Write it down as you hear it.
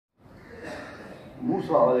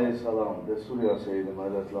Musa a.s. der Surya Sayyid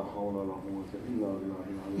Madat la hawla la quwwata illa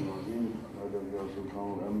billahi al-aliyyil azim. Madat ya sultan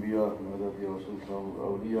al-anbiya, madat ya sultan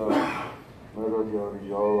al-awliya, madat ya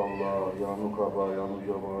rijal Allah, ya nukaba, ya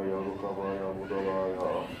nujaba, ya rukaba, ya budala, ya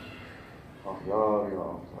akhyar, ya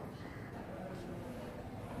amsar.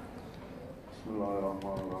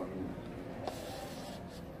 Bismillahirrahmanirrahim.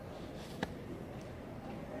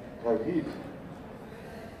 Tevhid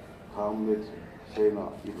Hamlet Sayyidina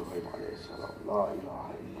Ibrahim a.s. La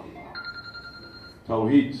ilaha illallah.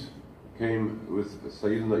 Tawheed came with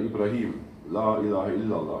Sayyidina Ibrahim. La ilaha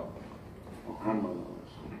illallah.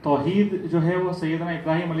 तौहीद जो है वो सैयदना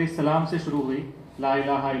इब्राहिम अलैहिस्सलाम से शुरू हुई, ला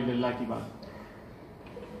इलाहा इल्लल्लाह की बात.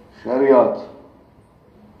 Shariat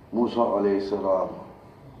Musa a.s.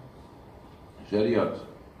 Shariat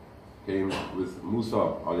came with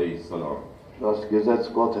Musa alayhi salam. Das Gesetz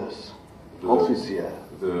Gottes, offiziell.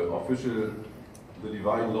 The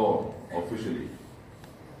divine law, officially.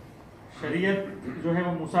 शरीयत जो है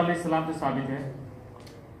वो मूसा अलैहिस्सलाम से साबित है.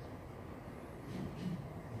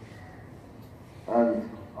 Und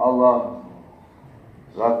Allah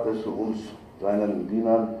sagte zu uns, seinen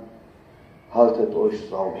Dienern, haltet euch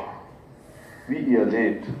sauber. Wie ihr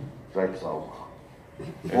lebt, seid sauber.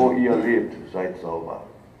 Wo ihr lebt, seid sauber.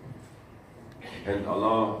 And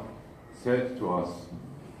Allah said to us,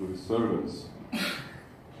 to His servants,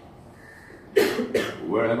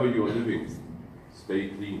 wherever you are living, stay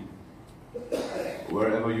clean.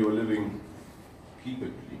 Wherever you are living, keep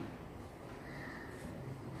it clean.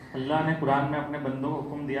 अल्लाह ने कुरान में अपने बंदों को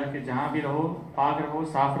हुक्म दिया कि जहां भी रहो, पाक रहो,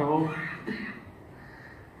 साफ रहो.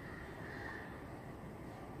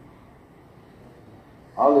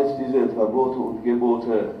 Alles diese Verbote und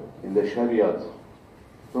Gebote in der Schariat,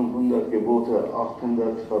 500 Gebote,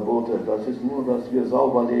 800 Verbote, das ist nur, dass wir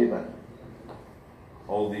sauber leben.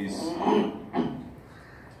 All these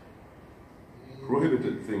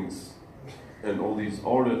prohibited things and all these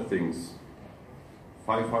ordered things,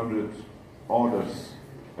 500 orders,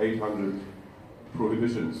 800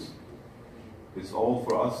 prohibitions, it's all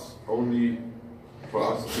for us, only for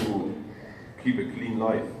us to keep a clean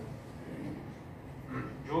life.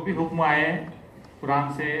 जो भी हुक्म आए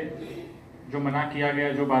कुरान से, जो मना किया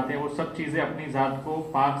गया, जो बातें, वो सब चीजें अपनी जात को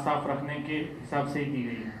पाक साफ रखने के हिसाब से ही की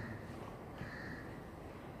गई है.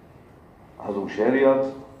 Also Schariat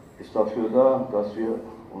ist dafür da, dass wir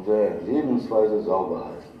unsere Lebensweise sauber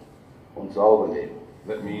halten und sauber leben.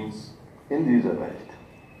 That means In dieser Welt.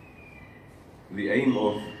 the aim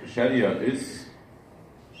of Sharia is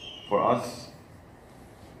for us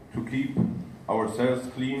to keep ourselves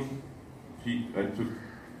clean and to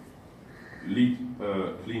lead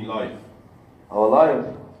a clean life Our life,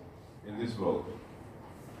 in this world.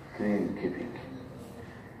 clean keeping.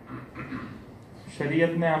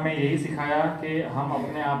 शरीयत ने हमें यही सिखाया कि हम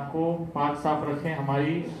अपने आप को पाक साफ रखें,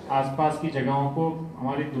 हमारी आसपास की जगहों को,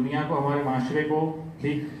 हमारी दुनिया को, हमारे माशरे को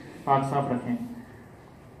भी पाक साफ रखें.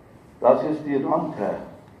 Das ist die Randke,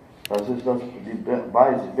 das ist die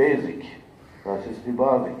Basic, das ist die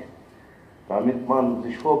Basic, damit man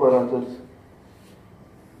sich vorbereitet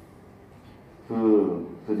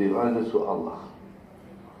für die Reise zu Allah.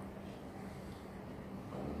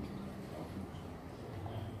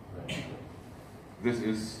 This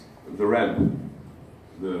is the ramp,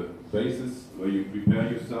 the basis where you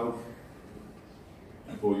prepare yourself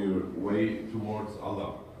for your way towards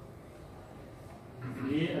Allah.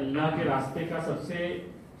 ये अल्लाह के रास्ते का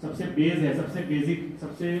सबसे base है, सबसे basic,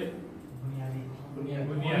 सबसे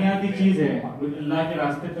बुनियादी चीज है. अल्लाह के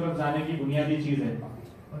रास्ते तरफ जाने की बुनियादी चीज है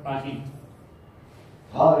पाकी.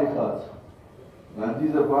 Tarikat, wenn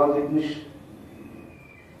diese Basic nicht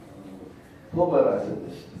vorbereitet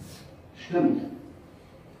ist, stimmt,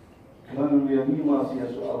 können wir niemals hier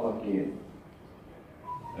zu Allah gehen.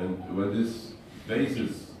 And when this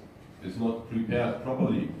basis is not prepared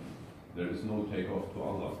properly, there is no takeoff to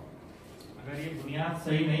Allah. अगर ये बुनियाद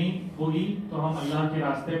सही नहीं होगी तो हम अल्लाह के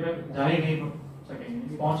रास्ते पर जा ही नहीं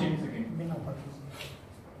सकेंगे, पहुंच ही नहीं सकेंगे.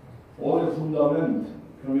 Ohne Fundament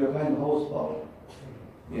können wir kein Haus bauen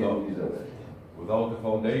in dieser Welt. Without a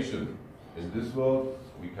foundation in this world,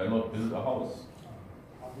 we cannot build a house.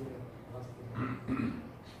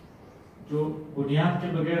 जो बुनियाद के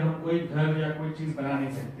बगैर हम कोई घर या कोई चीज बना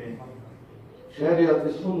नहीं सकते. Shariat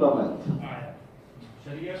ist Fundament.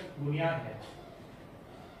 शरीयत बुनियाद है.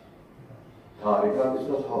 Tarikat ist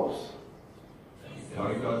das Haus.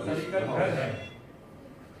 Tarikat is the घर house. है.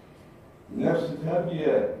 Nefs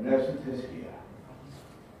Terbiye, Nefs Tezkiye.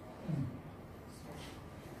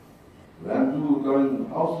 Wenn du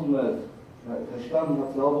deinen Außenverstand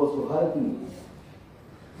hast, sauber zu halten,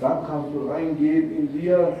 dann kannst du reingehen in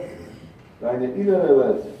dir, deine innere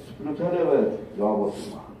Welt spiritüele ve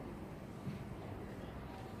cevabası var.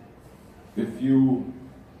 If you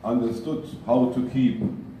understood how to keep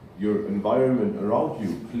your environment around you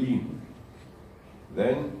clean,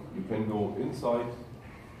 then you can go inside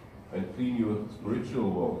and clean your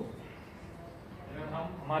spiritual world. अगर हम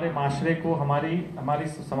हमारे माशरे को हमारी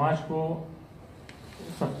समाज को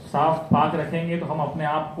साफ पाक रखेंगे तो हम अपने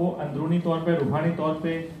आप को अंदरूनी तौर पे रूहानी तौर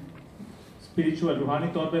पे स्पिरिचुअल रूहानी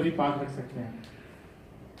तौर पे भी पाक रख सकते हैं.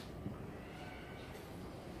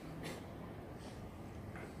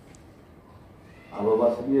 Aber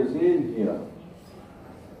was wir sehen hier,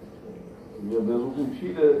 wir besuchen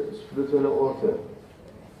viele spirituelle Orte,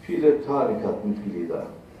 viele Tarikat-Mitglieder,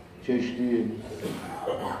 Çeşdi,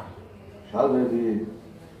 Şadeli,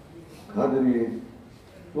 Kadri,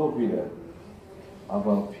 so viele.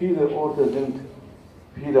 Aber viele Orte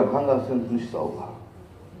viele Hangar sind nicht sauber.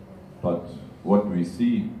 But what we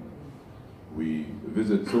see, we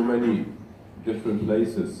visit so many different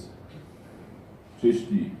places,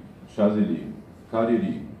 Chishti, Shazili,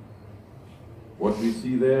 Kadiri. What we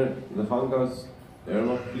see there, the hangars, they are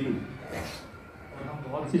not clean. हम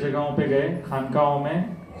बहुत सी जगहों पे गए, खानकाहों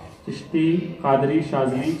में, चिश्ती, कादरी,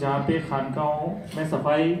 शाज़िली, जहाँ पे खानकाहों में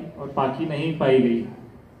सफाई और पाकी नहीं पाई गई.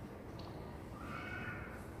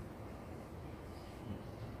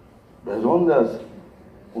 Besonders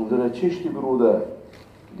unsere Chishti-Brüder,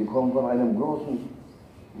 die kommen von einem großen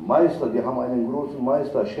Meister, die haben einen großen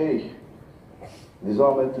Meister, Sheikh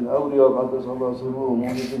Nizamettin Awliya, Qaddesallahu Sirruh,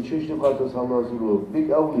 Mujaddidi Chishti, Qaddesallahu Sirruh,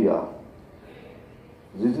 Big Awliya.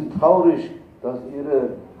 Sie sind traurig, dass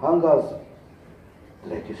ihre Hangars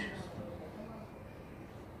dreckig ist.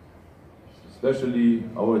 Especially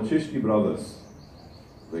our Chishti brothers,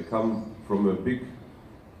 they come from a big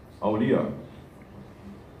awliya.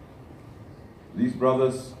 These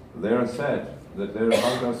brothers, they are sad that their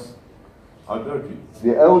hangars are dirty.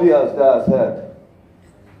 The Awliyas, they are sad.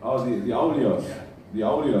 Oh, the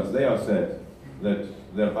awliyas, they are sad that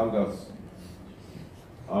their hangars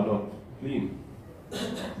are not clean.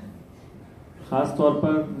 ख़ास तौर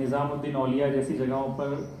पर निज़ामुद्दीन औलिया जैसी जगहों पर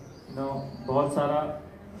बहुत सारा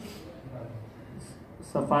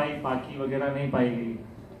सफाई पाकी वगैरह नहीं पाई गई.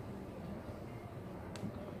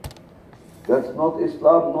 That's not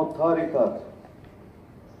Islam, not Tariqat.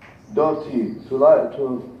 Dirty,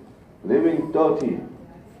 to living dirty.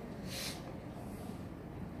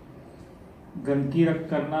 गंदगी रख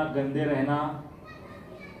करना, गंदे रहना,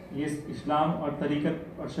 ये इस्लाम और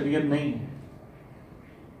तरीक़त और शरीयत नहीं है.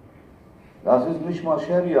 Das ist nicht mal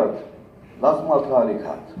Shariat, lass mal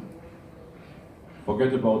Tariqat.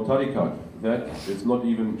 Forget about tariqat, that is not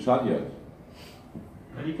even shariat.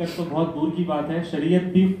 तरीक़त तो बहुत दूर की बात है, शरीयत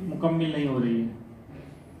भी मुकम्मिल नहीं हो रही है.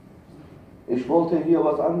 Ich wollte hier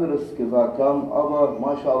was anderes gesagt haben, aber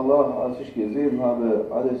MashaAllah, als ich gesehen habe,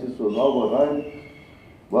 alles ist so sauber rein,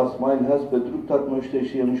 was mein Herz bedrückt hat, möchte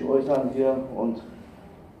ich hier nicht äußern hier und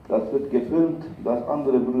das wird gefilmt, dass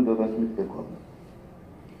andere Brüder das mitbekommen.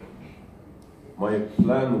 My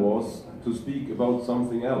plan was to speak about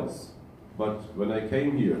something else, but when I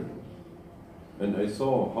came here and I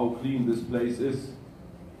saw how clean this place is,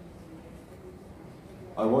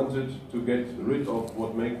 I wanted to get rid of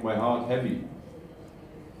what makes my heart heavy,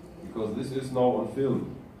 because this is now on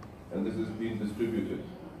film and this is being distributed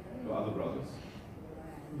to other brothers.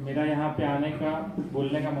 मेरा यहाँ पे आने का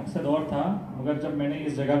बोलने का मकसद और था, मगर जब मैंने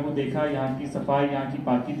इस जगह को देखा, यहाँ की सफाई, यहाँ की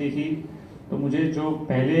पाकी देखी, तो मुझे जो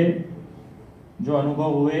पहले जो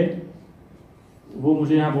अनुभव हुए वो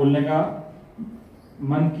मुझे यहाँ बोलने का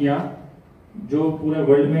मन किया, जो पूरे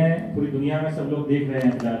वर्ल्ड में, पूरी दुनिया में सब लोग देख रहे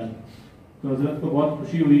हैं फिलहाल. तो हजरत को बहुत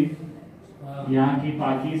खुशी हुई यहाँ की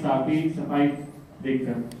पाकी, साफी, सफाई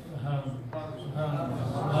देखकर.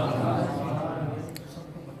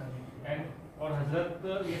 और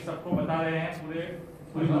हजरत ये सबको बता रहे हैं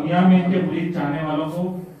पूरी दुनिया में इनके मुरीद चाहने वालों को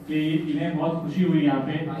कि इन्हें बहुत खुशी हुई यहाँ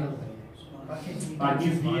पे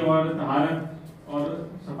पाकिज़गी और तहारत और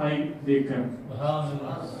सफाई देखकर.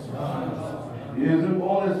 Wir sind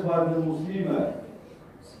ordensfreie Muslime.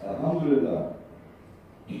 Alhamdulillah.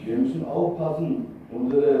 Wir müssen aufpassen,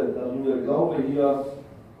 dass unser Glaube hier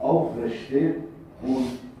aufrecht steht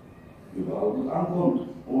und überall gut ankommt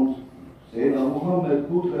und Sayyidina Muhammad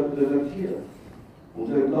gut repräsentiert.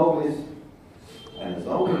 Unser Glaube ist ein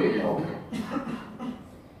sauberer Glaube.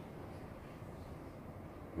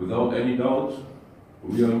 Without any doubt,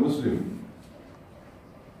 we are Muslim.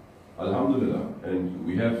 Alhamdulillah, and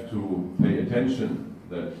we have to pay attention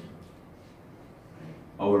that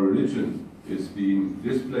our religion is being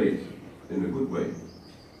displayed in a good way,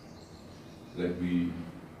 that we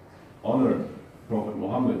honor Prophet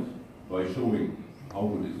Muhammad by showing how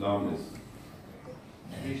good Islam is.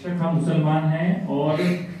 बेशक हम मुसलमान हैं और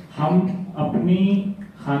हम अपनी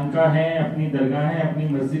खानका है, अपनी दरगाह है, अपनी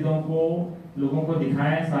मस्जिदों को लोगों को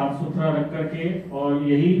दिखाएं साफ सुथरा रख करके, और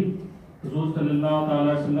यही हुजूर सल्लल्लाहु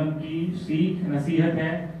अलैहि वसल्लम की सीख नसीहत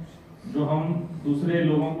है जो हम दूसरे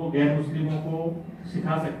लोगों को, गैर मुस्लिमों को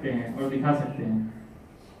सिखा सकते हैं और दिखा सकते हैं।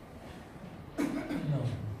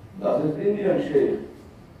 Das ist Indian Sheikh.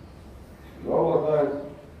 Sauber sagt,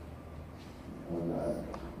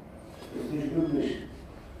 ist nicht üblich.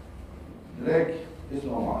 Dreck ist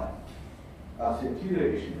normal. Akzeptiere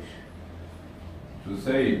ich nicht. To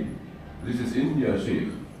say, this is India, Sheikh,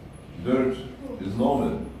 dirt is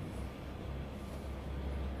normal,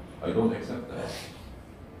 I don't accept that.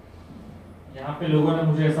 यहाँ पे लोगों ने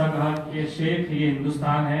मुझे ऐसा कहा कि शेख ये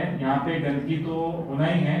हिंदुस्तान है, यहाँ पे गंदगी तो होना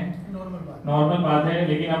ही है, नॉर्मल बात है,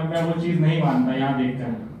 लेकिन अब मैं वो चीज़ नहीं मानता यहाँ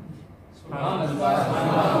देखकर।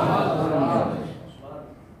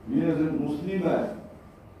 Wir sind Muslime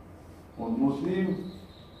und Muslim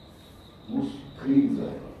muss clean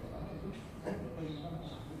sein.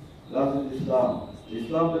 Das ist Islam.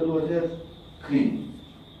 Islam bedeutet clean.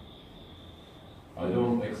 I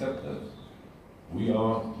don't accept that. We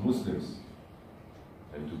are Muslims.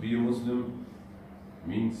 And to be a Muslim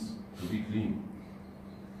means to be clean.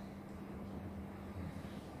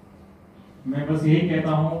 मैं बस यही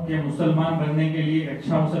कहता हूँ कि मुसलमान बनने के लिए,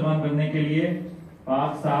 अच्छा मुसलमान बनने के लिए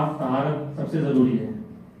पाक साफ तहारत सबसे जरूरी है।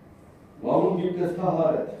 Warum gibt es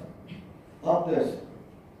Taharet? Abdest.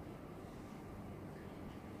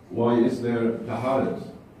 Why is there taharat,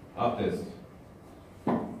 abdest?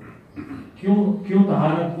 क्यों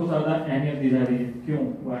तहारत को ज्यादा अहमियत दी जा रही है? क्यों?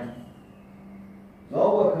 Why?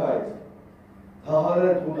 Sauberkeit.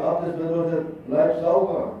 Taharet und Abdest bedeutet, bleib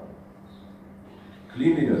sauber.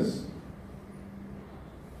 Cleanliness.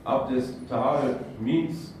 Abdest, taharat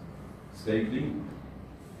means stay clean.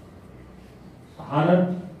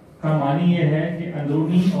 तहारत का मानी ये है कि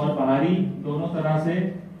अंदरूनी और बाहरी दोनों तरह से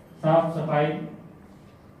साफ सफाई।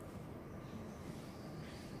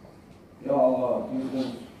 Ja Allah, gib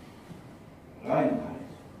uns Reinheit.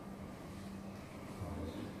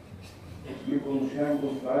 Gib uns, schenk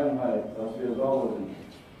uns Reinheit, dass wir sauber sind.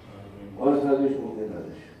 Äußerlich und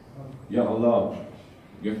innerlich. Ya Allah,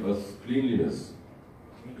 give us cleanliness.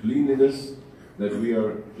 Cleanliness, that we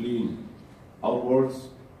are clean outwards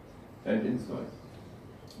and inside.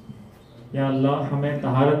 या अल्लाह हमें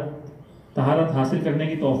तहारत हासिल करने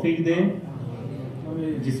की तौफीक दे,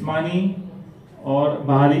 जिस्मानी और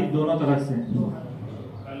बाहरी दोनों तरफ से।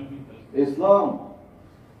 Islam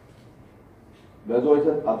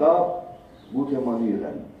bedeutet Adab, gute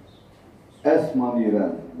Manieren,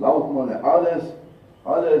 Essmanieren, Lautmanieren,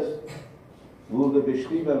 alles wurde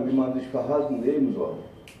beschrieben, wie man sich verhalten leben soll.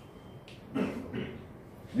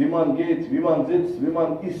 Wie man geht, wie man sitzt, wie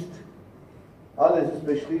man isst. Alles ist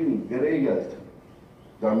beschrieben, geregelt,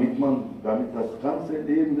 damit das ganze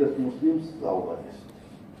Leben des Muslims sauber ist.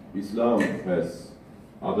 Islam has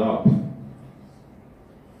adab.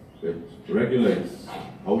 It regulates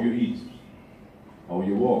how you eat, how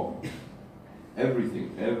you walk,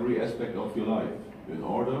 everything, every aspect of your life, in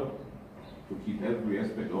order to keep every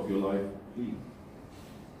aspect of your life clean.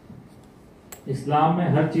 इस्लाम में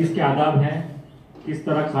हर चीज़ के आदाब हैं, किस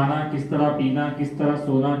तरह खाना, किस तरह पीना, किस तरह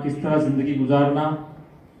सोना, किस तरह ज़िंदगी गुजारना,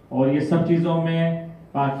 और ये सब चीज़ों में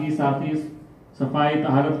पाकी, साफ़ी, सफाई,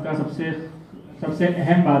 तहारत का सबसे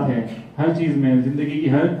अहम बात है हर चीज़ में, ज़िंदगी की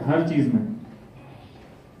हर चीज़ में।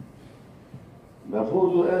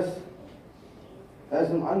 Bevor du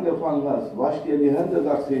Essen angefangen hast, wasch dir die Hände,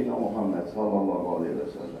 sagt Sayyidina Muhammad sallallahu alaihi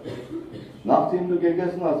wasallam. Nachdem du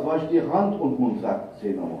gegessen hast, wasch dir Hand und Mund, sagt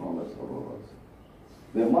Sayyidina Muhammad sallallahu alaihi wasallam.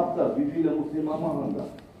 Wer macht das? Wie viele Muslime machen das?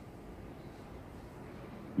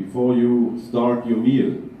 Before you start your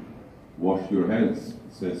meal, wash your hands,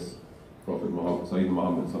 says Prophet Muhammad, Sayyidina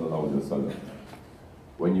Muhammad sallallahu alaihi wasallam.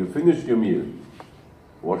 When you finish your meal,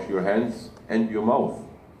 wash your hands and your mouth,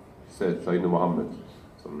 said Sayyidina Muhammad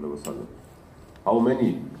sallallahu alaihi wasallam. How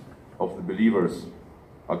many of the believers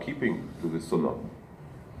are keeping to this sunnah?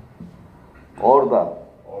 Order.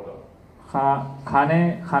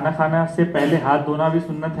 खाना खाना से पहले हाथ धोना भी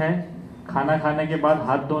सुन्नत है, खाना खाने के बाद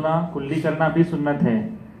हाथ धोना, कुल्ली करना भी सुन्नत है।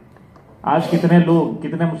 आज कितने लोग,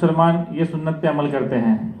 कितने मुसलमान ये सुन्नत पे अमल करते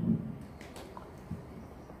हैं?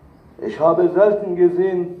 Ich habe selten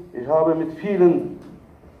gesehen, ich habe mit vielen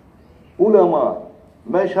Ulama,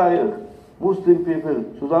 Mashayikh, Muslim people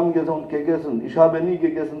zusammengesessen und gegessen. Ich habe nie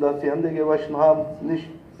gegessen, dass sie Hände gewaschen haben, nicht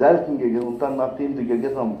selten gegessen und dann, nachdem sie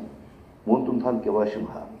gegessen haben, Mund und Hand gewaschen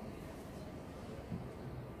haben.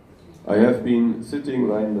 I have been sitting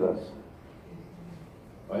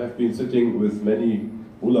with many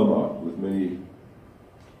ulama, with many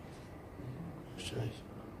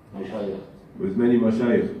with many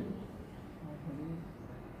mashayikh.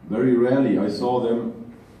 Very rarely I saw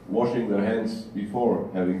them washing their hands before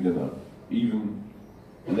having dinner. Even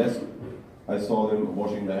less I saw them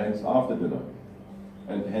washing their hands after dinner,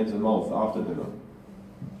 and hands and mouth after dinner.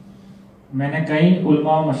 मैंने कई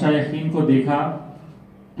उलमा और मशाइखीन को देखा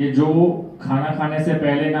कि जो खाना खाने से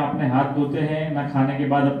पहले ना अपने हाथ धोते हैं ना खाने के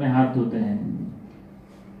बाद अपने हाथ धोते हैं.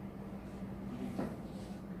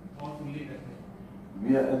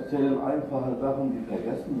 Wir erzählen einfache Sachen, die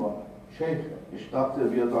vergessen waren. Sheikh, ich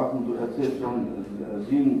dachte, wir dachten, du erzählst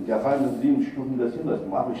schon geheime 7 Stunden des Himmels.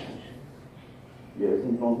 Mach ich nicht. Wir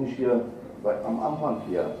sind noch nicht hier am Anfang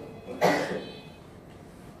hier.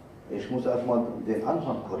 Ich muss erstmal den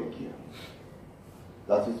Anfang korrigieren.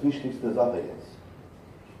 Das ist die wichtigste Sache jetzt.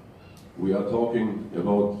 We are talking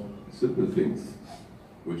about simple things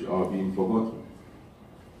which are being forgotten.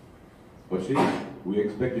 But Sheikh, we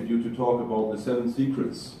expected you to talk about the 7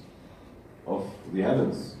 secrets of the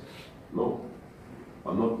heavens. No,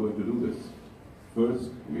 I'm not going to do this.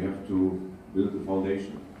 First, we have to build the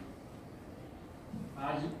foundation.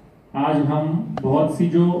 आज हम बहुत सी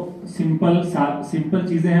जो simple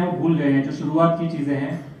चीज़ें हैं वो भूल गए हैं. जो शुरुआत की चीज़ें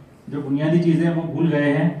हैं, जो बुनियादी चीज़ें हैं वो भूल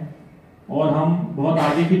गए हैं, और हम बहुत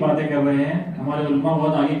आगे की बातें कर रहे हैं. हमारे उलमा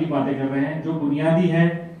बहुत आगे की बातें कर रहे हैं. जो बुनियादी है,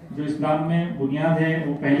 जो इस्लाम में बुनियाद है,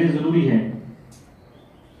 वो पहले ज़रूरी है.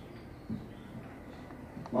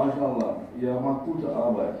 Mashallah, ihr macht gute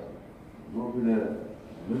Arbeit. So viele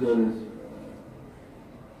Müdderis,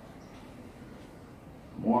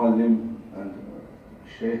 Muallim und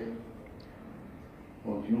Sheikh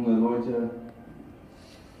und junge Leute.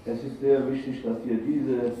 Es ist sehr wichtig, dass ihr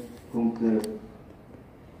diese Punkte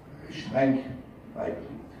streng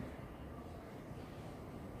beibringt.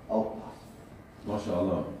 Aufpassen.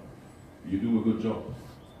 MashaAllah, you do a good job.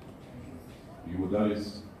 You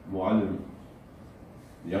mudaris, muallim,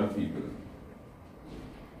 young people.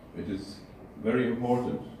 It is very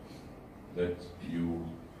important that you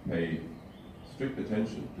pay strict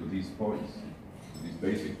attention to these points, to these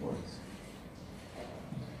basic points.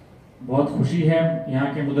 बहुत खुशी है,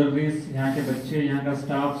 यहाँ के मुदर्रिस, यहाँ के बच्चे, यहाँ का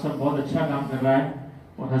स्टाफ सब बहुत अच्छा काम कर रहा है,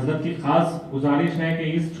 और हजरत की खास गुजारिश है कि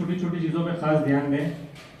इस छोटी छोटी चीज़ों पे खास ध्यान दें,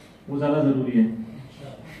 वो ज़्यादा ज़रूरी है.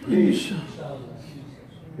 Please,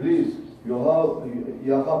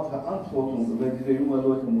 ihr habt Verantwortung über diese jungen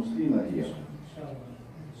Leute, Muslime hier.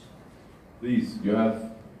 Please, you have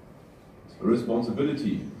a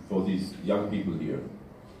responsibility for these young people here.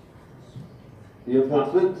 Ihr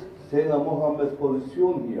vertritt Sayyidina Muhammads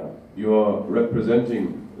Position hier. You are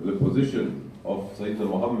representing the position of Sayyidina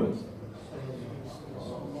Muhammad.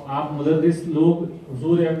 आप मुदर्रिस लोग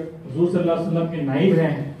हुजूर सल्लल्लाहु अलैहि वसल्लम के नाइब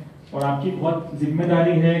हैं, और आपकी बहुत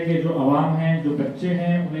जिम्मेदारी है कि जो अवाम हैं, जो बच्चे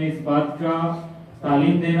हैं, उन्हें इस बात का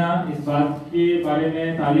तालीम देना, इस बात के बारे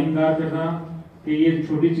में तालीमगार करना कि ये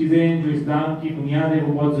छोटी चीज़ें जो इस्लाम की बुनियाद है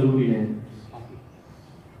वो बहुत ज़रूरी है.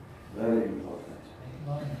 Very important.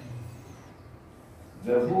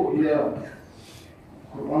 Wo ihr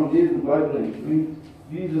Koran lesen beibringt, bringt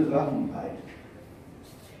diese Sachen bei.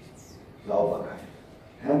 Sauberkeit.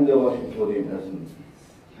 Hände waschen vor dem Essen.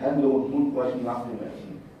 Hände und Mund waschen nach dem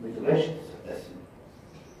Essen. Mit Recht essen.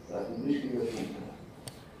 Das ist ein wichtiger Punkt.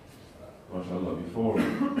 MashaAllah, before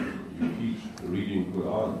you teach the reading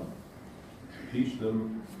Quran, teach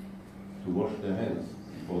them to wash their hands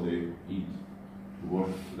before they eat, to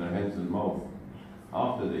wash their hands and mouth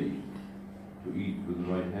after they eat, to eat with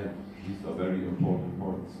the right hand. These are very important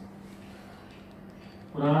points.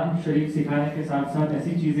 Quran शरीफ सिखाने के साथ साथ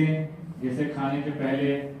ऐसी चीज़ें जैसे खाने के पहले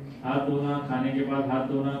हाथ धोना, खाने के बाद हाथ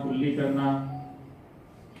धोना, कुल्ली करना,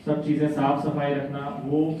 सब चीज़ें साफ सफाई रखना,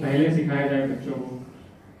 वो पहले सिखाया जाए बच्चों को,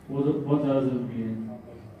 वो तो बहुत ज़्यादा ज़रूरी है.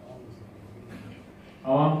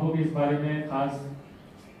 आवाम को भी इस बारे में खास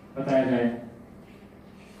बताया जाए.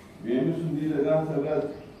 Wir müssen diese ganze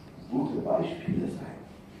Welt gute Beispiele sein.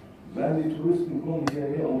 Wenn die Touristen kommen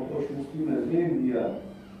hierher und euch Muslime sehen hier,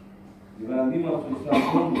 die werden niemals zu Islam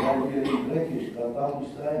kommen, aber wir sind dreckig, das darf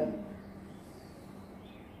nicht sein.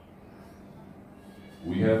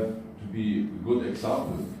 We have to be a good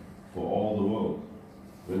example for all the world.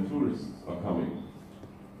 When tourists are coming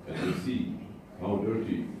and they see how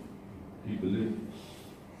dirty people live,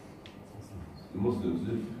 the Muslims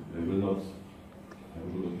live, they will not have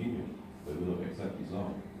a good opinion, they will not accept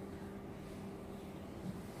Islam.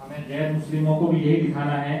 हमें गैर मुस्लिमों को भी यही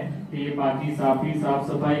दिखाना है कि ये पाकी साफी साफ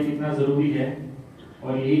सफाई कितना ज़रूरी है,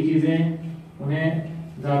 और यही चीज़ें उन्हें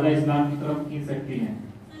ज़्यादा इस्लाम की तरफ खींच सकती हैं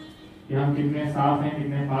कि हम कितने साफ हैं,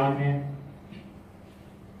 कितने पाक हैं.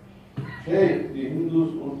 Hey, die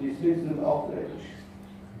Hindus und die Sikhs sind auch dreckig.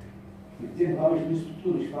 Mit denen habe ich nichts zu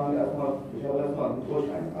tun. Ich habe erstmal mit euch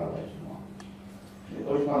eine Arbeit gemacht. Mit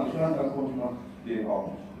euch fange ich an, dann komme ich nach dem auch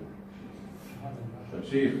nicht. But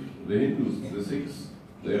Sheikh, the Hindus, the Sikhs,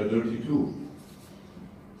 they are dirty too.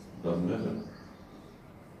 Doesn't matter.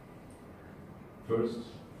 First,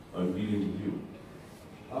 I'm dealing with you.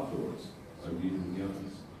 Afterwards, I'm dealing with the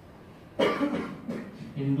others.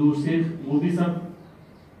 Hindu Sikh वो भी सब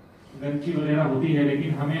गंदगी वगैरह होती है,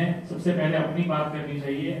 लेकिन हमें सबसे पहले अपनी बात करनी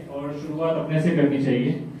चाहिए और शुरुआत अपने से करनी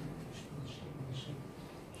चाहिए.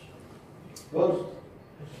 First,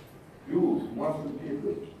 you must be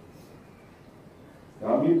good.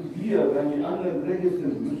 Damit wir, wenn die anderen dreckig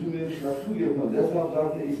sind, müssen wir nicht dazugeben. Und deshalb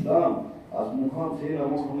sagte Islam, als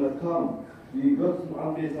Muhammad kam, die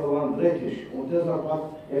Götzenanbeter waren dreckig. Und deshalb hat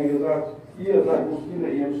er gesagt, ihr seid Muslime,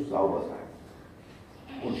 ihr müsst sauber sein.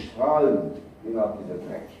 Und strahlen innerhalb dieser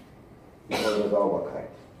Dreck, in eurer Sauberkeit.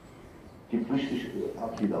 Gibt richtig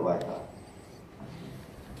ab wieder weiter.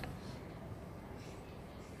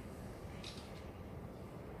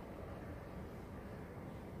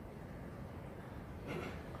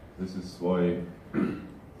 This is why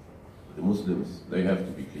the Muslims, they have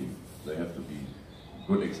to be clean. They have to be a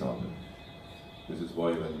good example. This is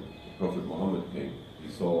why when Prophet Muhammad came,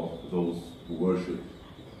 he saw those who worshipped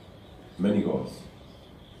many gods.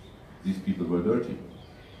 These people were dirty.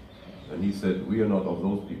 And he said, we are not of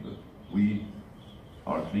those people. We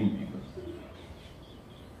are clean people.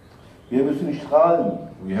 Wir müssen strahlen.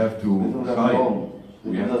 We have to shine.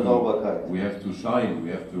 We have to shine. We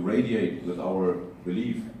have to radiate with our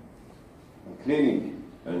belief. Cleaning.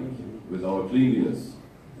 And with our cleanliness.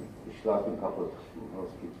 Ich schlage den kaputt.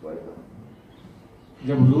 Was geht's weiter?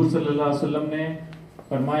 जब हुजूर सल्लल्लाहु अलैहि वसल्लम ने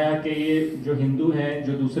फरमाया कि ये जो हिंदू हैं,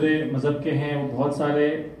 जो दूसरे मज़हब के हैं, वो बहुत सारे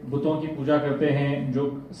बुतों की पूजा करते हैं, जो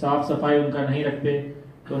साफ सफाई उनका नहीं रखते,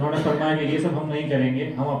 तो उन्होंने फरमाया कि ये सब हम नहीं करेंगे.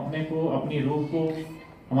 हम अपने को, अपनी रूह को,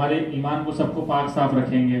 हमारे ईमान को, सबको पाक साफ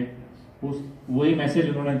रखेंगे. वही मैसेज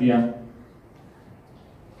उन्होंने दिया.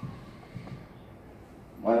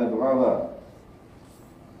 Meine Brüder,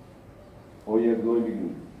 o ihr Gläubigen,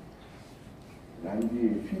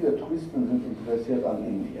 viele Touristen sind interessiert an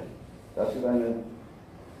Indien. Das ist eine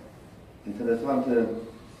interessante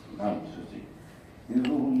Land für sie. Sie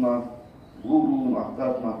suchen nach Guru, nach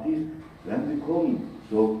das, nach dies. Wenn sie kommen,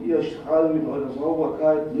 so ihr strahlt mit eurer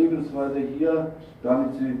Sauberkeit, Lebensweise hier,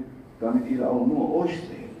 damit ihr auch nur euch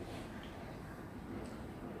sehen.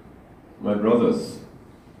 My brothers,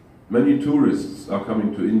 many tourists are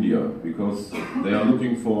coming to India because they are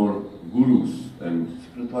looking for gurus and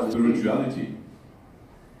spirituality.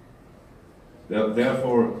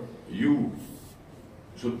 Therefore, you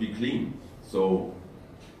should be clean. So,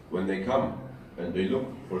 when they come and they look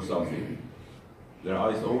for something, their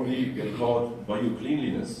eyes only get caught by your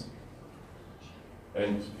cleanliness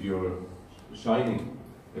and your shining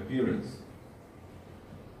appearance.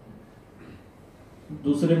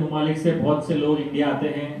 दूसरे ममालिक से बहुत से लोग India आते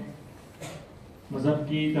हैं मजहब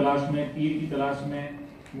की तलाश में, पीर की तलाश में,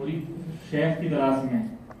 मुरीद शेख की तलाश में.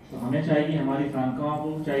 तो हमें चाहिए, हमारी खानकाहों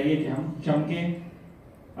को चाहिए कि हम चमकें,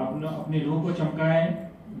 अपनी रूह को चमकाएं,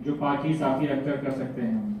 जो पाकी साफी रखकर कर सकते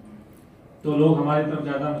हैं हम, तो लोग हमारी तरफ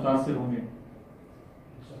ज़्यादा मुतासिर होंगे.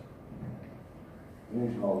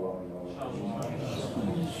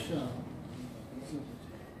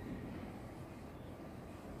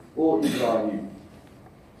 O İbrahim,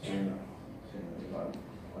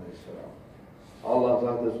 Allah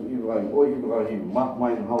sagte zu Ibrahim, O Ibrahim, mach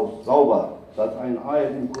mein Haus sauber. Das ist ein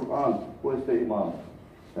Ayat im Koran. Wo ist der Imam?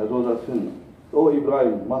 Er soll das finden. O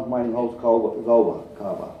Ibrahim, mach mein Haus sauber,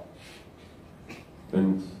 Kaaba.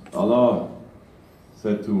 And Allah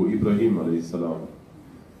said to Ibrahim alayhi salam,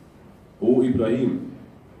 O Ibrahim,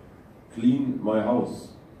 clean my house.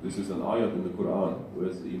 This is an ayat in the Quran.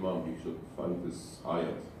 Where's the Imam? He should find this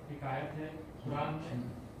ayat.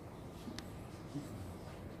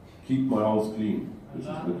 Keep my house clean. This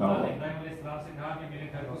is the Kaaba.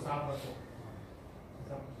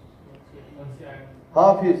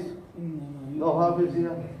 Hafiz. No Hafiz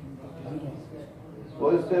hier? Wo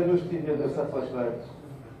ist der Müfti hier, der das verschreibt?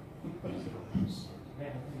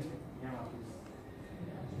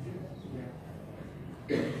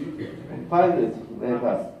 Pilot, wer ist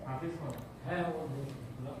das?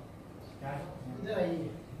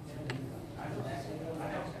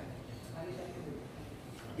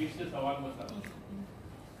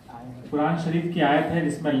 Quran शरीफ की आयत है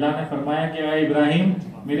जिसमें अल्लाह ने फरमाया कि ऐ इब्राहिम,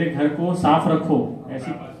 मेरे घर को साफ रखो,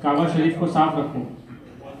 ऐसी काबा शरीफ को साफ रखो.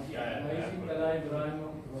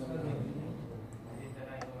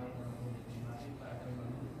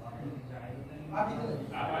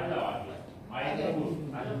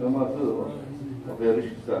 wer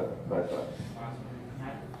richtig sagt, Beitrag.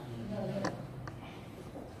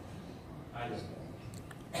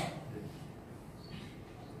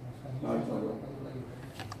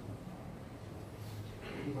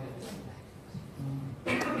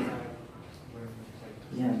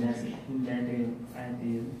 Yeah, that's that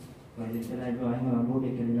وَلِسَلَا إِبْرَاهِيمَ وَأَبُوهُ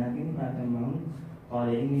بِكَلِمَاتٍ فَأَتَمَّهُنَّ قَالَ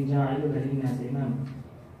إِنِّي جَاعِلُكَ لِلنَّاسِ إِمَامًا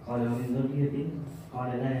قَالَ وَمِنْ ذُرِّيَّتِي قَالَ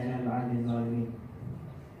لَا يَنَالُ عَهْدِي الظَّالِمِينَ.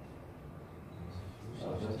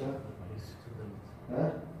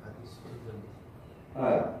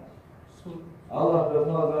 Allah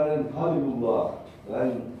befahl Halilullah,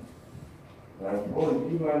 sein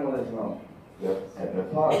Freund Ibrahim a.s. Er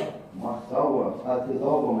befahl, mach sauber, halte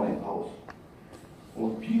sauber mein Haus.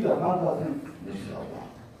 Und viele handhaben nicht sauber.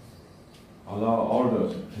 Allah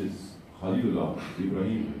ordered his Khalilullah,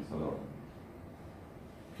 Ibrahim,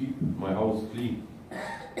 keep my house clean.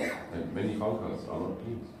 And many khalqas are not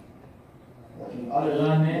clean.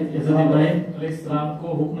 अल्लाह ने हज़रत इब्राहिम अलैहिस्सलाम को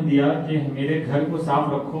हुक्म दिया कि मेरे घर को साफ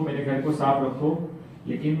रखो, मेरे घर को साफ रखो,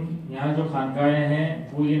 लेकिन यहाँ जो खानकाहें हैं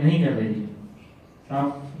वो ये नहीं कर रही, साफ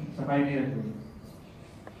सफाई नहीं रख रही.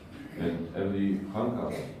 And every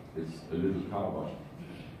khanqah is a little Kaaba.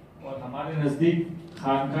 और हमारे नजदीक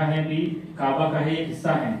खानकाहें भी काबा का ही एक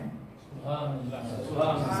हिस्सा हैं.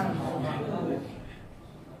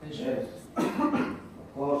 Of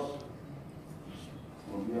course,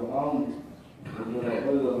 und wir haben unsere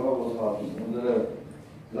Hände sauber halten, unsere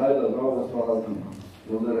Kleider sauber halten,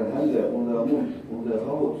 unsere Hände, unser Mund, unsere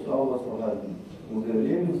Haut sauber halten, unsere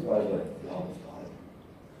Lebensweise sauber halten.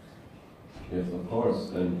 Yes, of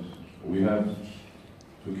course, and we have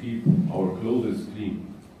to keep our clothes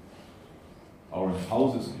clean, our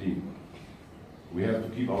houses clean. We have to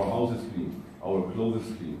keep our houses clean, our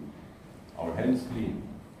clothes clean, our hands clean,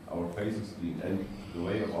 our faces clean, and the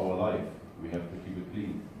way of our life, we have to keep it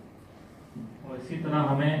clean. और इसी तरह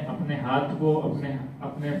हमें अपने हाथ को, अपने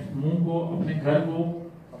मुंह को, अपने घर को,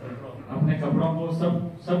 अपने कपड़ों को,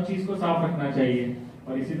 सब चीज को साफ रखना चाहिए.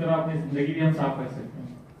 और इसी तरह अपनी जिंदगी भी हम साफ रख सकते हैं.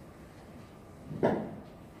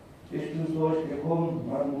 Ich bin zu euch gekommen,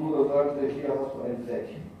 mein Bruder sagte, hier hast du ein Fleck.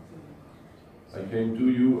 I came to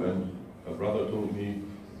you and a brother told me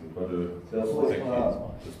you've got a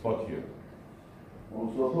spot here.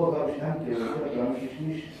 Und sofort habe ich Hand gelegt, damit ich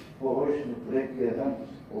nicht vor euch mit dreckige Hand,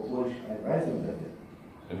 obwohl ich ein Weißer hätte.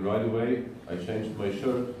 And right away, I changed my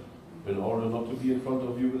shirt in order not to be in front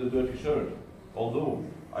of you with a dirty shirt, although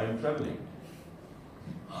I am traveling.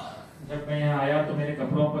 जब मैं यहाँ आया तो मेरे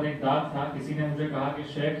कपड़ों पर एक दाग था. किसी ने मुझे कहा कि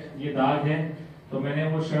शेख ये दाग है, तो मैंने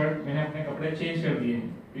अपने कपड़े चेंज कर दिए,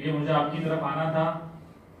 क्योंकि मुझे आपकी तरफ आना था,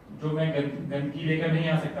 जो मैं गंदगी लेकर नहीं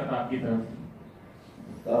आ सकता था आपकी तरफ.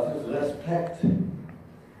 Das ist Respekt.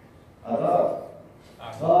 Adab.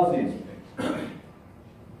 Tazi.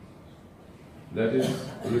 That is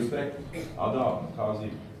respect, adab, tazi.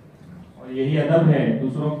 और यही अदब है,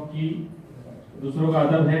 दूसरों का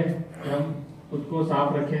अदब है कि हम खुद को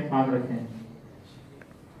साफ रखें, पाक रखें.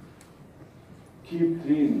 Keep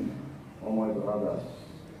clean, oh my brothers.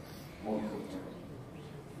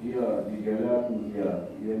 Ihr, die Gelehrten hier,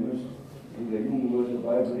 ihr müsst diese jungen Leute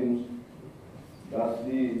beibringen, dass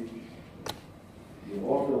sie die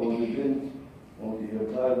Orte, wo sie sind, und ihre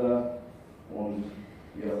Kleider und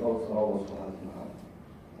ihr Haus sauber zu halten haben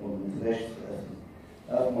und mit Recht zu essen.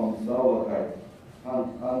 Erstmal mit Sauberkeit,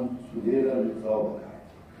 Hand an zu jeder mit Sauberkeit.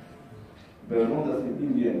 Besonders in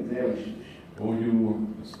Indien sehr wichtig. Oh, you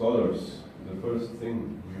scholars, the first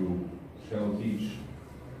thing you shall teach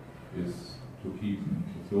is to keep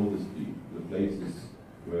the clothes clean, the places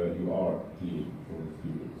where you are clean for the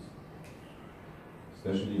students.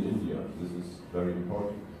 Especially in India, this is very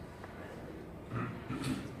important.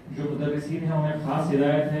 जो मुदर्रिसीन हैं उन्हें खास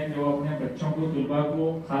हिदायत है कि वो अपने बच्चों को, तुलबा को,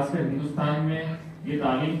 खासकर हिंदुस्तान में ये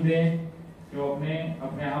तालीम दें कि वो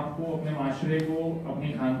अपने आप को, अपने माशरे को, अपनी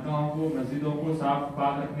खानकाहों को, मस्जिदों को साफ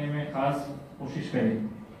पाक रखने में खास कोशिश करें.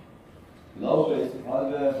 Glaube ist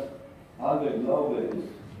halbe Glaube ist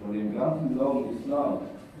von dem ganzen Glauben Islam.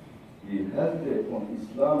 Die Hälfte von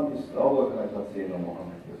Islam ist Sauberkeit, hat Sayyidina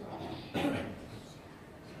Muhammad gesagt.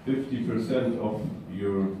 50% of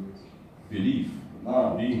your belief,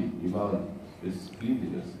 deen, iman, is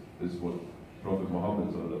cleanliness. This is what Prophet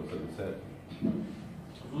Muhammad said.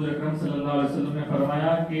 हुज़ूर अकरम सल्लल्लाहु अलैहि वसल्लम ने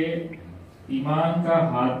फरमाया कि ईमान का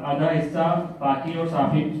आधा हिस्सा पाकी और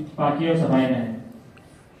सफाई में है.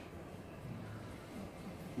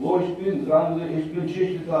 Wo ich bin, sagen sie, ich bin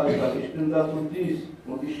Schichtgestalter, ich bin das und dies,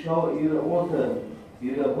 und ich schaue ihre Orte,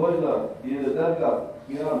 ihre Häuser, ihre Dörfer,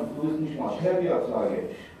 ja, du bist nicht mal Scherbiak, sage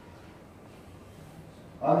ich.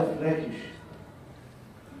 Alles dreckig.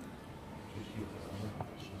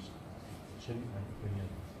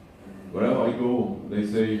 Wherever I go, they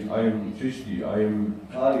say, I am Chishti, I am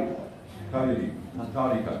Qadiri,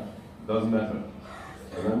 Tariqat, doesn't matter.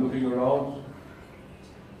 And I'm looking around,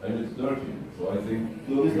 and it's dirty. So I think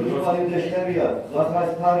you're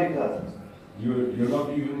not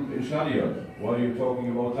even in Sharia. Why are you talking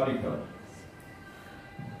about Tariqat?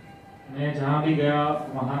 मैं जहाँ भी गया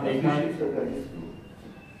वहाँ देखा,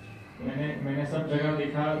 मैंने सब जगह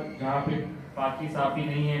देखा जहाँ पे पाकी साफी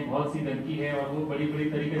नहीं है, बहुत सी गंदगी है और वो बड़ी बड़ी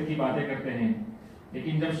तरीक़त की बातें करते हैं।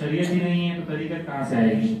 लेकिन जब शरीयत ही नहीं है तो तरीक़त कहाँ से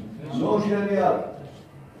आएगी? No Sharia,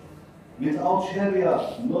 without Sharia,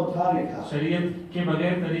 no Tariqa. शरीयत के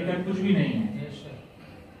बगैर तरीक़त कुछ भी नहीं है।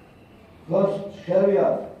 First Sharia,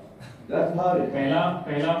 that's Tariqa.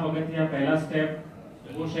 पहला वक्त या पहला स्टेप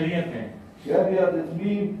वो शरीयत है। Sharia that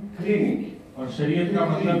means cleaning. और शरीयत का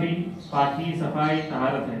मतलब भी पाकी, सफाई,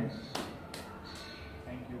 तहारत है।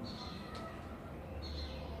 Thank you.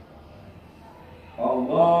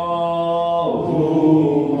 Allahu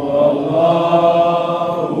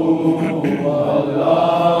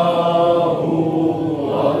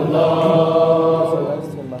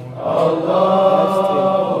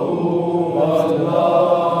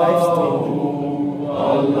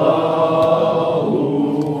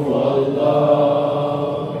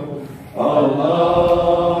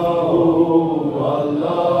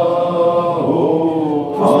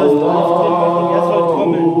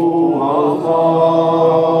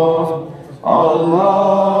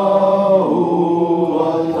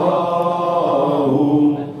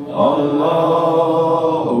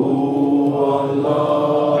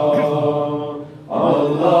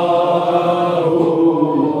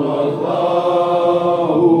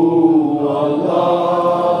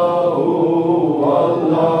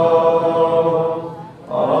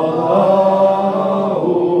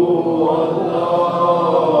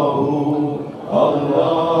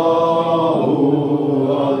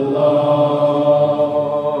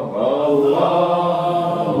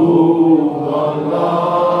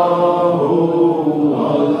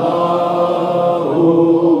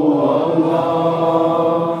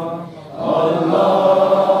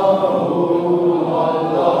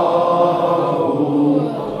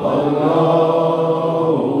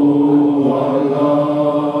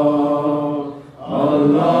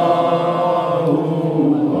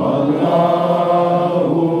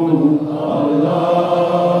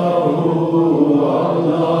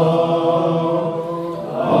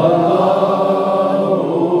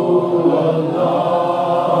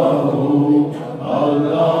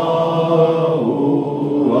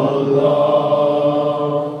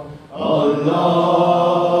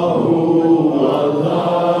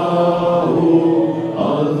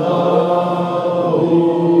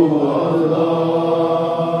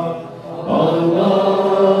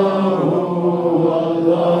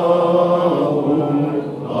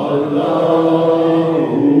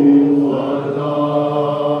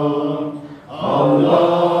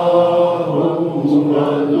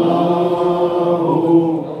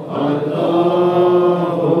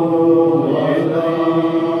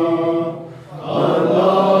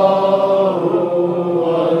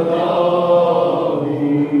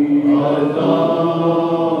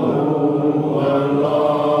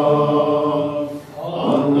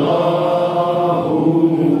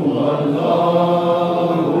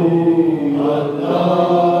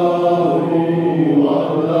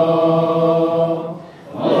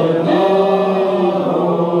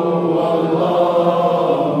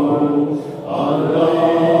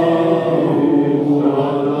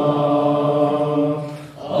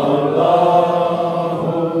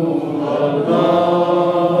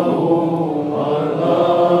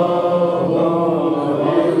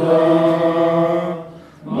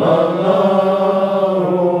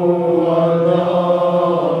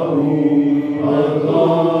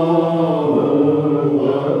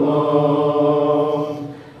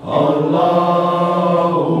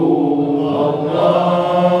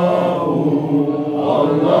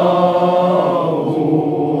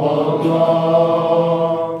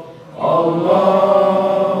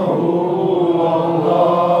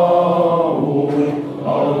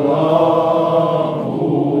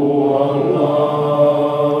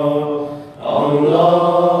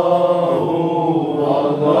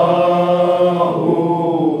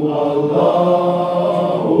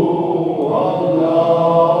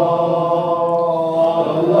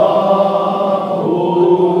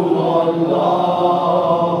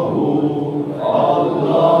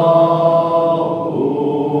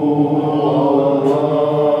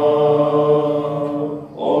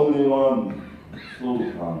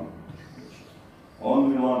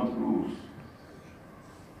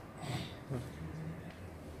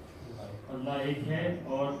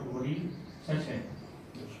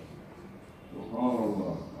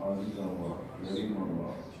Allah, Kareem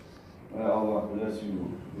Allah. May Allah bless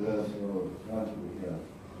you, bless your country here.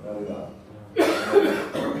 Allah.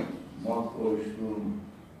 Macht euch nun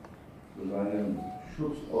zu einem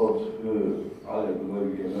Schutzort für alle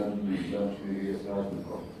gläubige Menschen, die ganz schwierige Zeiten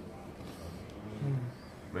kommen.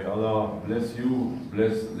 May Allah bless you,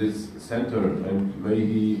 bless this center, and may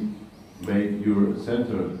He make your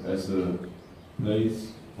center as a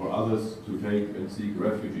place for others to take and seek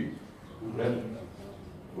refuge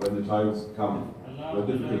when the times come, when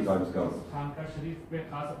difficult times come. खानका शरीफ पे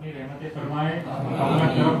खास अपनी रहमतें फरमाए, अपना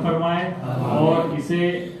करम फरमाए और इसे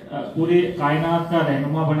पूरी कायनात का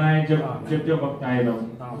रहनुमा बनाए जब वक्त आए तो।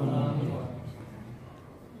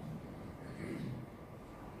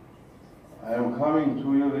 I am coming to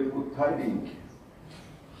you with good tidings.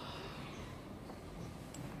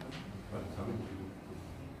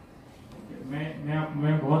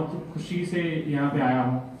 मैं बहुत खुशी से यहाँ पे आया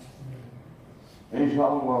हूँ।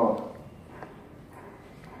 Inshallah,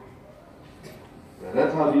 der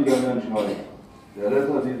Retter dieser Menschheit, der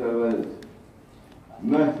Retter dieser Welt,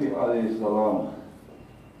 Mahdi a.s.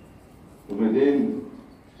 und mit dem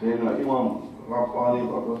Sayyidina Imam Rabbani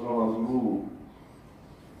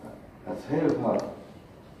erzählt hat,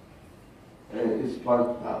 ist bald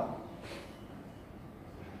da.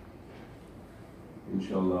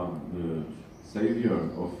 Inshallah, the Savior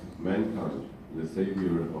of mankind, the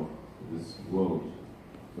Savior of this world,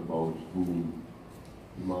 about whom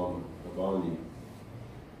Imam Rabbani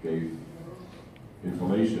gave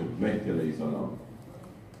information, Mahdi alayhi salam.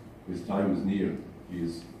 His time is near, he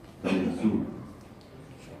is coming soon.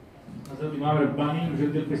 हज़रत इमाम रब्बानी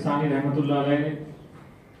मुजद्दिद फ़िसानी रहमतुल्लाह अलैह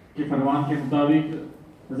के फरमान के मुताबिक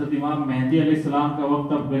हज़रत इमाम मेहदी अलैहिस्सलाम का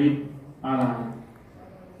वक्त अब करीब आ रहा है।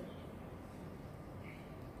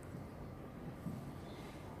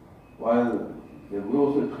 Weil der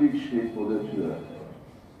große Krieg steht vor der Tür.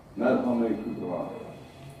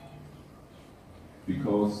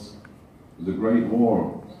 Because the great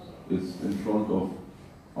war is in front of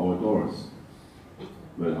our doors.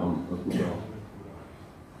 The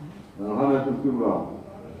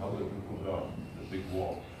big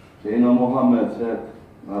war. Sayyidina Muhammad said,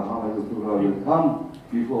 will come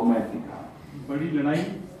before Mahdi comes. बड़ी लड़ाई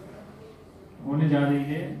होने जा रही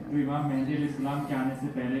है जो इमाम मेहदी अलैहिस्सलाम के आने से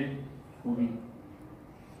पहले होगी।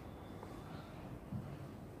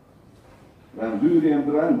 Wenn Syrien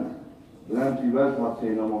brennt, brennt die Welt, hat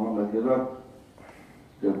Sayyidina Muhammad gesagt.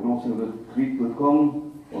 Der große Krieg wird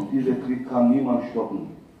kommen und dieser Krieg kann niemand stoppen.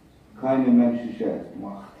 Keine menschliche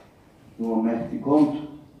Macht. Nur Mahdi kommt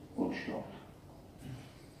und stoppt.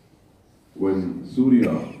 When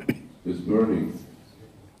Syria is burning,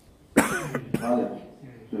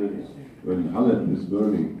 when Halep is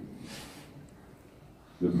burning,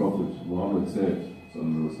 the Prophet Muhammad said,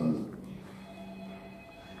 sallallahu alaihi wasallam,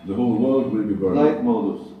 the whole world will be burning. Night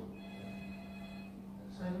modus.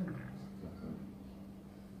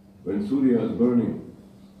 When Syria is burning,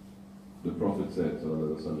 the Prophet said,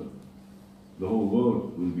 sallallahu alaihi wasallam, the whole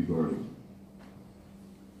world will be burning.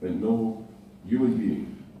 And no human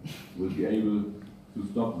being will be able to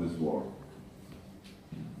stop this war.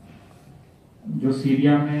 जो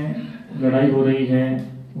Syria में लड़ाई हो रही है,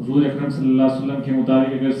 हुजूर अकरम सल्लल्लाहु अलैहि वसल्लम के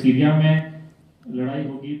मुताबिक अगर सीरिया में लड़ाई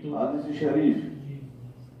होगी तो Hadith Sharif,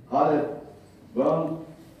 Halep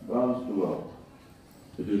burns the world.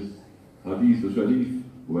 It is Hadith Sharif,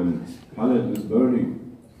 when Halep is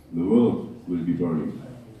burning, the world will be burning.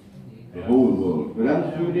 The whole world.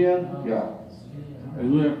 Brennt Syrien? Ja.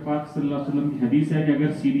 हुजूर पाक सल्लल्लाहु अलैहि वसल्लम की हदीस है कि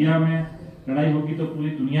अगर सीरिया में लड़ाई होगी तो पूरी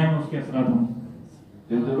दुनिया में उसके असरात होंगे।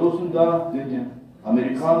 Sind die Russen da? Sind die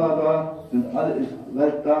Amerikaner da? Sind alle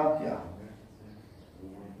Welt da? Ja.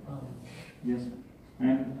 Yes.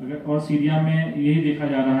 अगर और सीरिया में यही देखा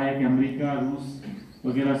जा रहा है कि अमेरिका, रूस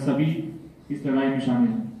वगैरह सभी इस लड़ाई में शामिल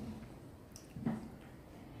हैं।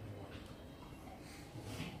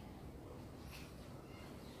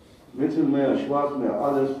 Mittelmeer, Schwarzmeer,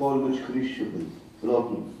 alles voll mit Kriegsschiffen,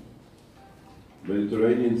 Flotten.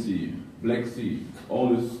 Mediterranean Sea, Black Sea,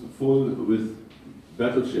 all is full with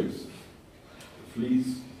battleships,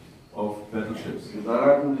 fleets of battleships. Sie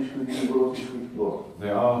bereiten sich für diesen großen Krieg vor. They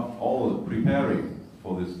are all preparing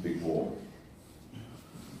for this big war.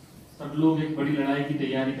 सब लोग एक बड़ी लड़ाई की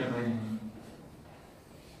तैयारी कर रहे हैं।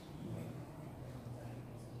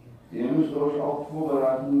 Ihr müsst euch auch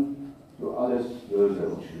vorbereiten für alles Böse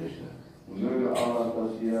und Schlechte. Und möge Allah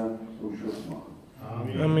das hier zum Schluss machen.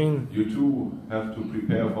 Amen. You too have to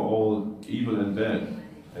prepare for all evil and bad,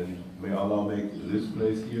 and may Allah make this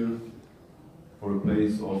place here for a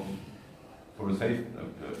place of, for a safe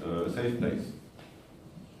place.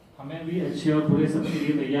 हमें भी अच्छे और बुरे सबके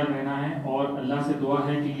लिए तैयार रहना है और अल्लाह से दुआ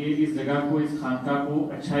है कि ये इस जगह को, इस खानका को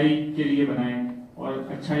अच्छाई के लिए बनाएं और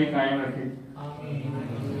अच्छाई कायम रखें।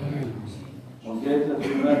 Und jetzt, dass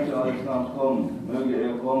die Menschen als Islam kommen, möge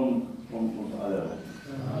er kommen und uns alle retten.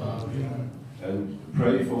 And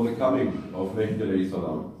pray for the coming of Mahdi alayhi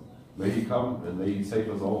salam. May he come and may he save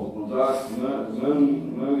us all. Und sagt,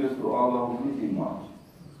 mögest du Allah glücklich machen,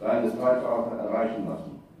 deine Zeitalter erreichen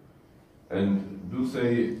lassen. And do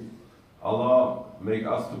say, Allah, make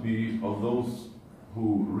us to be of those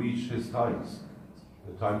who reach his times,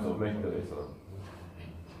 the times of Mahdi alayhi salam,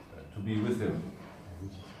 to be with him.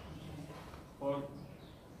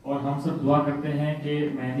 और हम सब दुआ करते हैं कि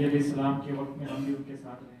मेहदी अलैहिस्सलाम के वक्त में हम भी उनके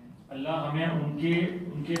साथ रहें। अल्लाह हमें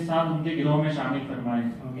उनके साथ उनके गिरोह में शामिल फरमाए।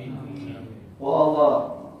 O Allah,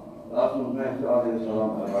 lass uns Mahdi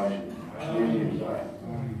alaihissalam erreichen. Ewig sein.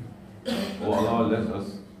 Oh Allah, let us.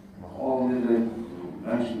 All diese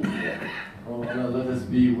Menschen. Oh Allah, let us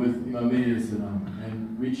be with Imam Mahdi alaihissalam and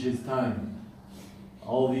reach his time.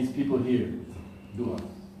 All these people here, dua.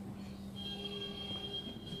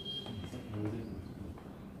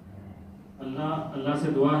 अल्लाह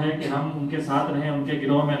से दुआ है कि हम उनके साथ रहें, उनके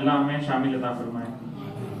गिरोह में अल्लाह हमें शामिल अता फरमाए।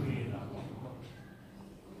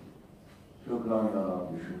 शुक्रान या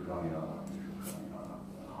रब्बी, शुक्रान या रब्बी, शुक्रान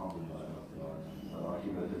या रब्बी। अल्हम्दुलिल्लाह रब्बिल आलमीन।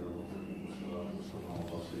 आखिरत al-मुत्तक़ीन वस्सलातु वस्सलामु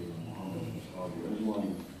अला सय्यिदिना मुहम्मद व अस्हाबिही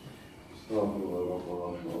अजमईन। अस्तग़फिरुल्लाह रब्बल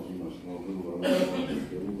अज़ीम, अस्तग़फिरुल्लाह रब्बल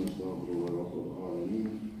करीम, अस्तग़फिरुल्लाह रब्बल आलमीन।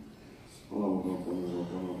 اللهم ربنا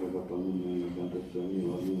ربنا تقبل منا انك انت السميع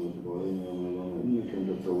العليم وتب علينا يا مولانا انك انت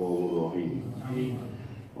التواب الرحيم.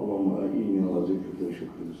 اللهم اعيني على ذكرك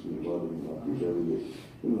وشكرك باسم عبادك من عبدك اليك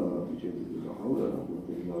الا بجدك لا حول ولا قوه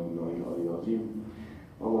الا بالله العلي العظيم.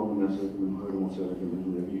 اللهم نسالك من خير ما سالك منه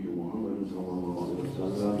نبيك محمد صلى الله عليه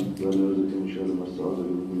وسلم ونعوذ بك من شر ما استعاذك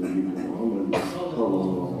منه نبيك محمد صلى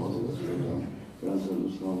الله عليه وسلم. فانزل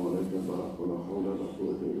الاسلام عليك ولا حول ولا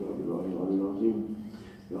قوه الا بالله العلي العظيم.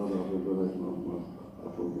 يا رب البلد مهما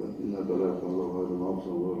أفضل إنك لا يفعل غير العبس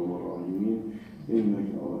غير الراحمين إنك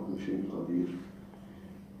على كل شيء قدير.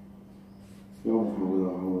 يا محمد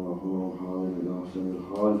الحال إلى أحسن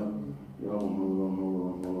الحال. يا محمد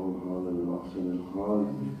الحال إلى أحسن الحال.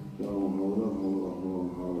 يا محمد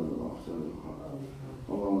الحال إلى أحسن الحال.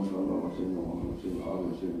 اللهم صل على سيدنا محمد سيدنا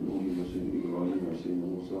علي سيدنا نوح وسيدنا إبراهيم وسيدنا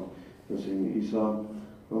موسى وسيدنا عيسى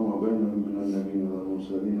وما بينهم من النبيين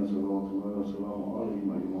والمرسلين صلوات الله وسلامه عليهم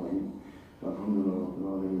أجمعين.